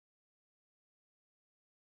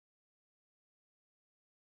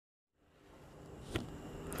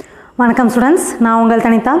வணக்கம் ஸ்டூடெண்ட்ஸ், நான் உங்கள்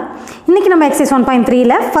தனிதா. இன்னைக்கு நம்ம எக்ஸசைஸ்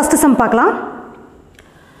 1.3ல ஃபர்ஸ்ட் சம் பார்க்கலாம்.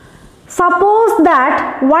 Suppose that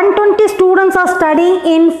 120 students are studying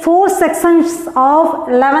in 4 sections of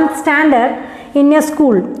 11th standard in a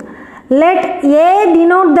school. Let A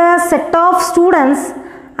denote the set of students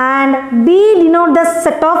and B denote the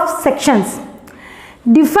set of sections.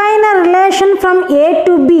 Define a relation from A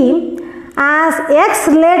to B as x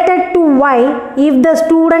related to y if the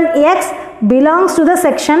student x belongs to the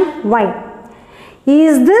section y.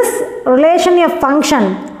 Is this relation a function?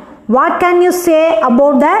 What can you say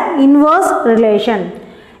about the inverse relation?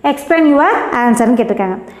 Explain your answer னு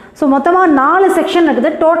கேட்டிருக்காங்க. So மொத்தமாக 4 section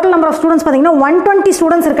இருக்குது. Total number of students பார்த்தீங்கன்னா 120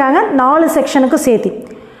 students இருக்காங்க 4 செக்ஷனுக்கு சேர்த்து.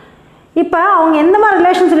 இப்போ அவங்க எந்த மாதிரி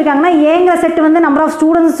ரிலேஷன் சொல்லியிருக்காங்கன்னா, ஏங்கிற செட் வந்து நம்பர் ஆஃப்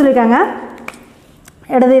ஸ்டூடெண்ட்ஸ் சொல்லியிருக்காங்க.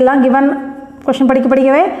 எடுதெல்லாம் கிவன் கொஷின்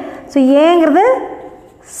படிக்கவே. ஸோ ஏங்கிறது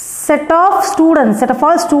set of students, set of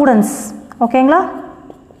all students. ஓகேங்களா?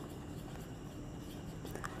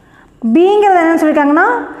 பிங்கிறது என்னன்னு சொல்லியிருக்காங்கன்னா,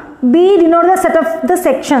 B denote the set of the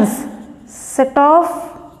sections. Set of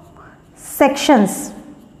sections.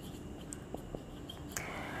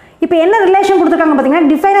 இப்போ என்ன ரிலேஷன் கொடுத்துருக்காங்க பார்த்தீங்கன்னா,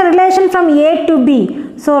 define a relation from A to B.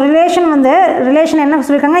 So relation வந்து ரிலேஷன் என்ன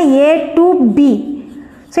சொல்லியிருக்காங்க, A to B.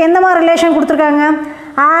 ஸோ எந்த மாதிரி ரிலேஷன் கொடுத்துருக்காங்க,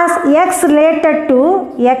 as x related to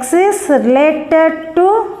x is related to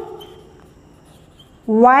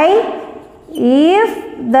y if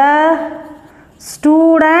the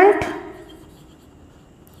student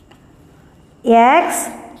x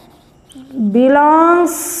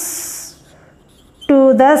belongs to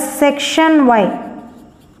the section y.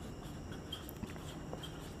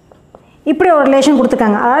 இப்படி ஒரு relation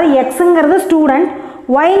கொடுத்துருக்காங்க. அதாவது எக்ஸுங்கிறது ஸ்டூடெண்ட்,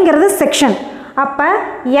 ஒய்ங்கிறது செக்ஷன். அப்போ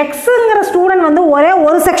எக்ஸுங்கிற ஸ்டூடெண்ட் வந்து ஒரே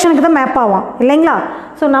ஒரு செக்ஷனுக்கு தான் மேப் ஆகும் இல்லைங்களா?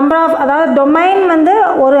 ஸோ நம்பர் ஆஃப், அதாவது டொமைன் வந்து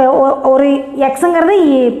ஒரு எக்ஸுங்கிறது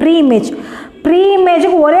ப்ரீ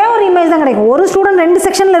இமேஜுக்கு ஒரே ஒரு இமேஜ் தான் கிடைக்கும். ஒரு ஸ்டூடெண்ட் 2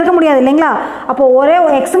 செக்ஷனில் இருக்க முடியாது இல்லைங்களா? அப்போ ஒரே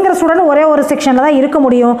எக்ஸுங்கிற ஸ்டூடெண்ட் ஒரே ஒரு செக்ஷனில் தான் இருக்க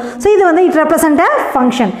முடியும். ஸோ இது வந்து இட் ரெப்ரசன்ட் அ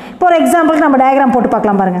ஃபங்க்ஷன். இப்போ ஒரு எக்ஸாம்பிளுக்கு நம்ம டயக்ராம் போட்டு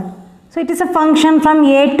பார்க்கலாம் பாருங்கள். So it is a function from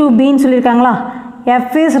A to Bன்னு சொல்லியிருக்காங்களா.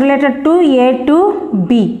 F is related to A to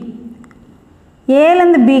B.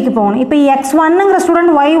 ஏலேருந்து பிக்கு போகணும். இப்போ x1ங்கிற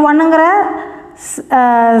ஸ்டூடெண்ட் y1ங்கிற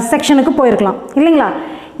செக்ஷனுக்கு போயிருக்கலாம் இல்லைங்களா?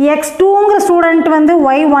 x2ங்கிற ஸ்டூடெண்ட் வந்து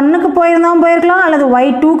y1க்கு போயிருக்கலாம், அல்லது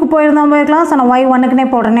y2க்கு போயிருக்கலாம். ஸோ நான் y1க்குனே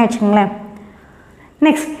போடுறேன்னே வச்சுக்கோங்களேன்.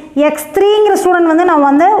 நெக்ஸ்ட் x3ங்கிற ஸ்டூடெண்ட் வந்து நான்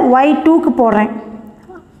வந்து y2க்கு போடுறேன்.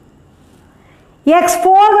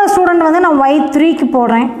 x4ங்கிற ஸ்டூடெண்ட் வந்து நான் y3க்கு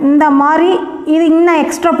போடுறேன். இந்த மாதிரி இது இன்னும்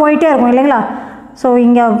எக்ஸ்ட்ரா போயிட்டே இருக்கும் இல்லைங்களா? ஸோ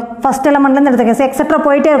இங்கே ஃபஸ்ட் எலமெண்ட்லேருந்து எடுத்துக்க எக்ஸட்ரா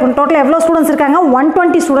போயிட்டே இருக்கும். டோட்டல் எவ்வளோ ஸ்டூடெண்ட்ஸ் இருக்காங்க,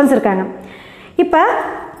 120 ஸ்டூடெண்ட்ஸ் இருக்காங்க. இப்போ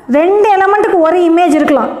 2 எலமெண்ட்டுக்கு ஒரு இமேஜ்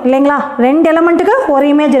இருக்கலாம் இல்லைங்களா? 2 எலமெண்ட்டுக்கு ஒரு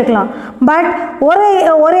இமேஜ் இருக்கலாம். பட்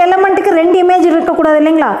ஒரு எலமெண்ட்டுக்கு 2 இமேஜ் இருக்கக்கூடாது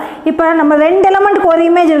இல்லைங்களா? இப்போ நம்ம 2 எலமெண்ட்டுக்கு ஒரு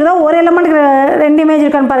இமேஜ் இருக்குதா, ஒரு எலமெண்ட்டுக்கு 2 இமேஜ்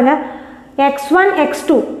இருக்கான்னு பாருங்கள். x1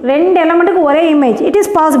 x2 2 எலமெண்ட்டுக்கு ஒரே இமேஜ், இட்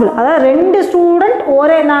இஸ் பாசிபிள். அதாவது 2 ஸ்டூடெண்ட்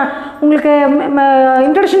ஒரே, நான் உங்களுக்கு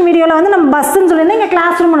இன்ட்ரடக்ஷன் வீடியோவில் வந்து நம்ம பஸ்ஸுன்னு சொல்லியிருந்தேன், இங்கே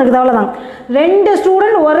கிளாஸ் ரூம் இருக்குது அவ்வளோதான். 2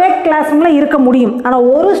 ஸ்டூடெண்ட் ஒரே கிளாஸ் ரூமில் இருக்க முடியும், ஆனால்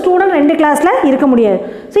ஒரு ஸ்டூடெண்ட் 2 கிளாஸில் இருக்க முடியாது.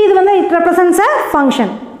 ஸோ இது வந்து it represents a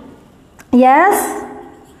function. S,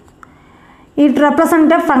 it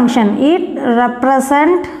represent a function. It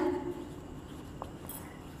represent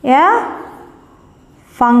a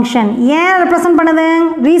function. ஏன் ரெப்ரசன்ட் பண்ணுது,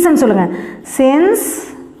 ரீசன் சொல்லுங்கள். சின்ஸ்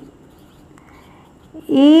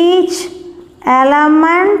ஈச்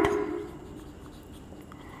எலமெண்ட்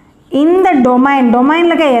இந்த டொமைனில்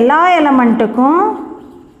இருக்க எல்லா எலமெண்ட்டுக்கும்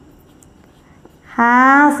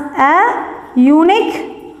ஹேஸ் அ யூனிக்,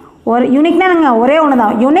 ஒரு யூனிக்னா நாங்கள் ஒரே ஒன்று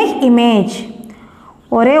தான், யூனிக் இமேஜ்,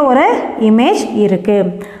 ஒரே ஒரு இமேஜ்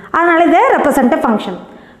இருக்குது. அதனால இதை ரெப்ரசன்ட் அ ஃபங்க்ஷன்.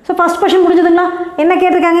 So first question முடிஞ்சதுங்களா? என்ன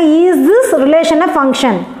கேட்டிருக்காங்க, is this relation a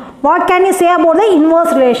function? What can you say about the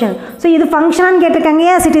inverse relation? So இது ஃபங்க்ஷனான்னு கேட்டிருக்காங்க.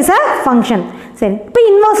 S, it is a function. சரி, இப்போ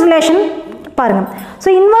இன்வர்ஸ் ரிலேஷன் பாருங்கள். ஸோ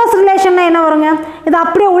இன்வர்ஸ் ரிலேஷன்னா என்ன வருங்க, இது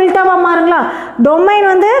அப்படியே உள்டாவாக மாறுங்களா? டொமைன்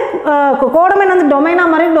வந்து கோடொமைன் வந்து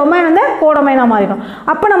டொமைனாக மாறிடும், டொமைன் வந்து கோடொமைனாக மாறிடும்.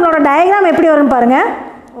 அப்போ நம்மளோட டயக்ராம் எப்படி வரும்னு பாருங்கள்.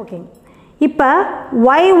 ஓகே, இப்போ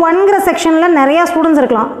y1ங்கிற செக்ஷனில் நிறையா ஸ்டூடெண்ட்ஸ்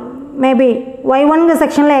இருக்கலாம். மேபி y1ங்கிற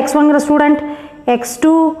செக்ஷனில் x1ங்கிற ஸ்டூடெண்ட்,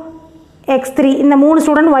 x2 x3 இந்த 3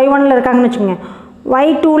 ஸ்டூடெண்ட் y1ல் இருக்காங்கன்னு வச்சுக்கோங்க.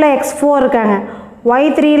 y2ல் x4 இருக்காங்க,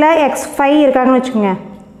 y3ல் x5 இருக்காங்கன்னு வச்சுக்கோங்க,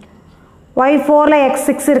 y4ல்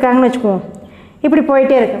x6 இருக்காங்கன்னு வச்சுக்குவோம். இப்படி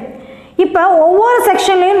போயிட்டே இருக்கு. இப்போ ஒவ்வொரு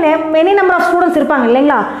செக்ஷன்லேயும் மெனி நம்பர் ஆஃப் ஸ்டூடெண்ட்ஸ் இருப்பாங்க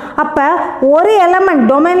இல்லைங்களா? அப்போ ஒரு எலமெண்ட்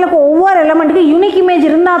டொமைனில் ஒவ்வொரு எலமெண்ட்டுக்கு யூனிக் இமேஜ்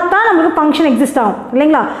இருந்தால் தான் நம்மளுக்கு ஃபங்க்ஷன் எக்ஸிஸ்ட் ஆகும்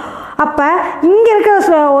இல்லைங்களா? அப்போ இங்கே இருக்கிற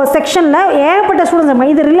செக்ஷனில் ஏகப்பட்ட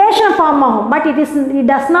ஸ்டூடெண்ட்ஸ் இது ரிலேஷன் ஃபார்ம் ஆகும், but it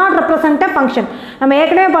does not represent a function. நம்ம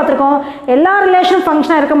ஏற்கனவே பார்த்துருக்கோம், எல்லா ரிலேஷனும்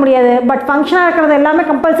ஃபங்க்ஷனாக இருக்க முடியாது, பட் ஃபங்க்ஷனாக இருக்கிறது எல்லாமே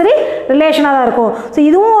கம்பல்சரி ரிலேஷனாக தான் இருக்கும். ஸோ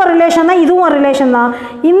இதுவும் ஒரு ரிலேஷன் தான், இதுவும் ஒரு ரிலேஷன் தான்.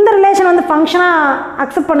 இந்த ரிலேஷன் வந்து ஃபங்க்ஷனாக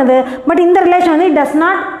அக்செப்ட் பண்ணுது, பட் இந்த ரிலேஷன் வந்து it does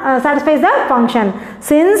not satisfies the function.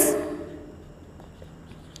 Since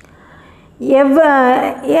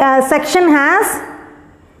a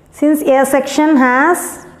section has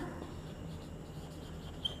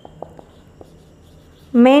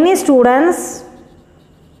many students,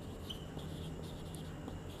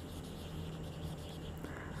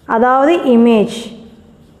 அதாவது image,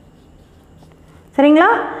 சரிங்களா?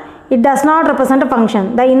 it does not represent a function.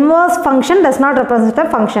 The inverse function does not represent a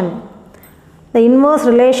function. The inverse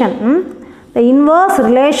relation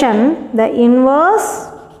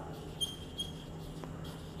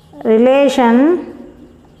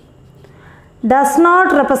does not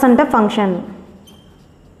represent a function.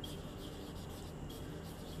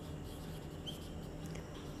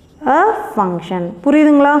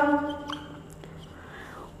 புரியுதுங்களா?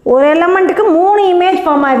 ஒரு எலிமெண்ட்டுக்கு 3 image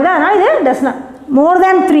form ஆகுது, அதனால் இது does not more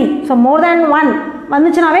than 3. So more than 1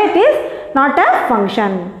 வந்துச்சுனாவே it is not a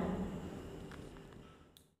function.